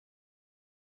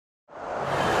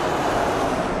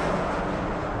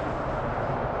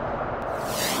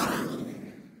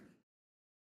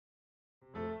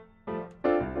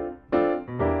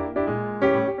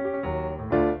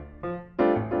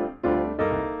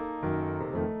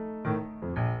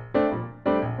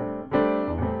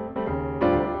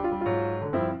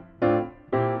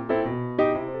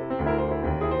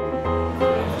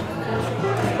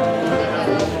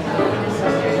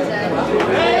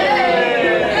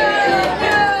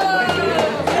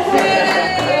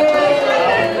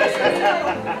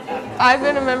I've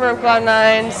been a member of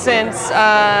Cloud9 since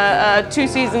 2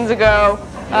 seasons ago.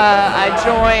 I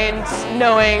joined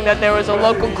knowing that there was a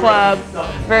local club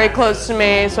very close to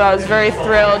me, so I was very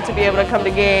thrilled to be able to come to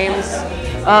games.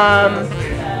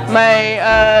 My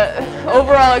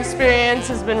overall experience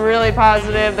has been really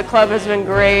positive. The club has been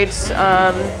great.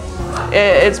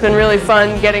 It's been really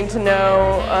fun getting to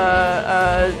know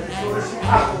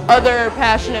other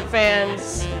passionate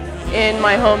fans in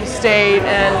my home state,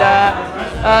 and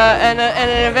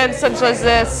an event such as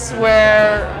this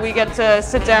where we get to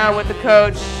sit down with the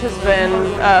coach has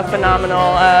been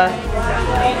phenomenal.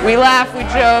 We laugh, we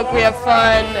joke, we have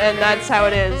fun, and that's how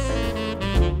it is.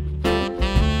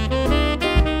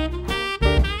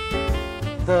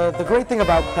 The great thing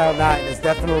about Cloud9 is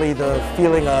definitely the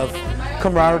feeling of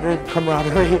camaraderie,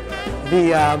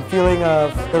 the feeling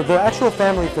of the actual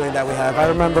family feeling that we have. I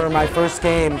remember my first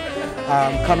game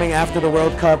coming after the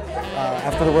World Cup,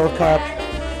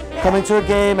 coming to a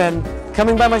game and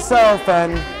coming by myself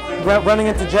and running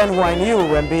into Jen, who I knew,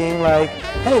 and being like,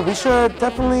 hey, we should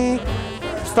definitely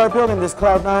start building this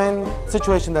Cloud9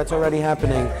 situation that's already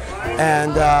happening.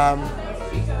 And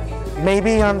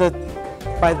maybe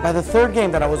by the third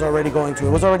game that I was already going to,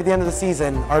 it was already the end of the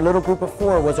season, our little group of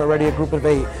 4 was already a group of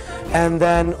 8. And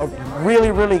then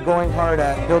really going hard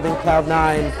at building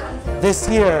Cloud9 this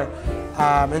year,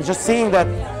 and just seeing that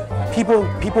people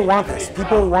want this.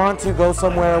 People want to go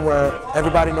somewhere where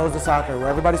everybody knows the soccer, where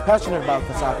everybody's passionate about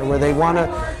the soccer, where they want to,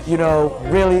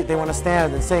 really, they want to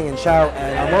stand and sing and shout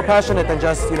and are more passionate than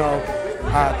just,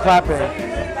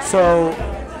 clapping. So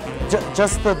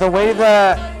just the way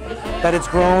that it's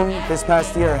grown this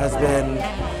past year has been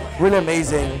really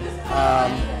amazing.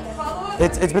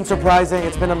 It's been surprising,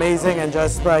 it's been amazing, and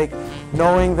just like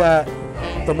knowing that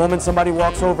the moment somebody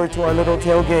walks over to our little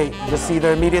tailgate, you just see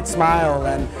their immediate smile,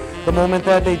 and the moment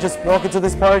that they just walk into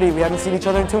this party, we haven't seen each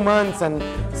other in 2 months, and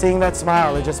seeing that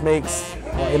smile, it just makes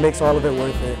all of it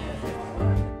worth it.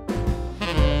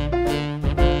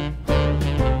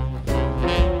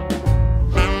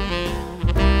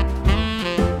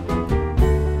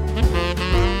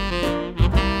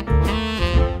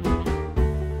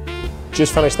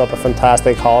 Just finished up a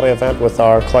fantastic holiday event with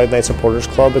our Cloud9 Supporters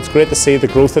Club. It's great to see the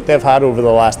growth that they've had over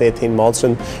the last 18 months,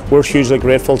 and we're hugely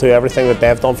grateful to everything that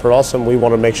they've done for us, and we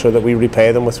want to make sure that we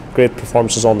repay them with great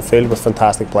performances on the field with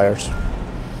fantastic players.